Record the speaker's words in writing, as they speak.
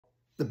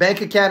The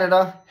Bank of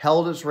Canada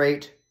held its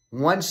rate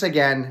once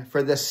again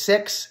for the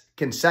 6th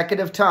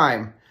consecutive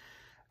time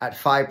at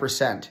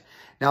 5%.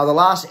 Now, the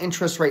last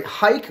interest rate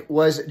hike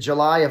was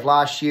July of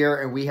last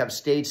year, and we have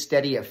stayed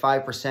steady at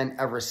 5%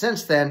 ever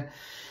since then.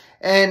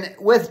 And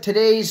with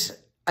today's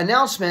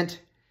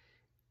announcement,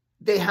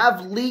 they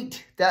have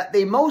leaked that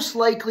they most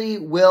likely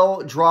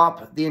will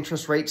drop the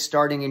interest rate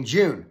starting in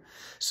June.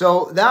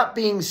 So that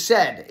being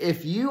said,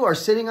 if you are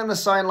sitting on the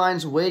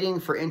sidelines waiting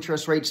for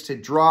interest rates to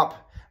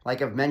drop,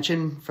 like I've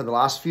mentioned for the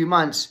last few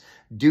months,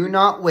 do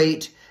not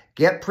wait.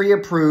 Get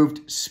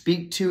pre-approved,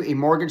 speak to a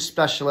mortgage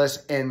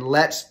specialist, and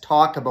let's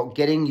talk about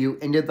getting you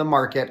into the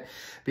market,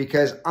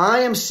 because I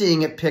am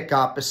seeing it pick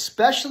up,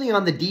 especially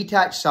on the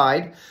detached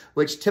side,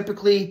 which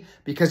typically,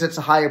 because it's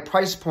a higher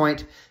price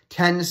point,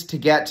 tends to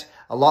get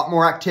a lot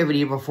more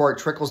activity before it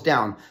trickles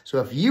down.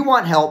 So if you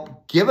want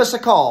help, give us a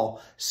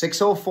call,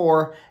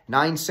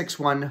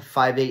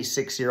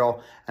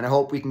 604-961-5860, and I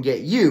hope we can get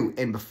you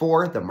in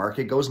before the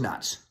market goes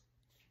nuts.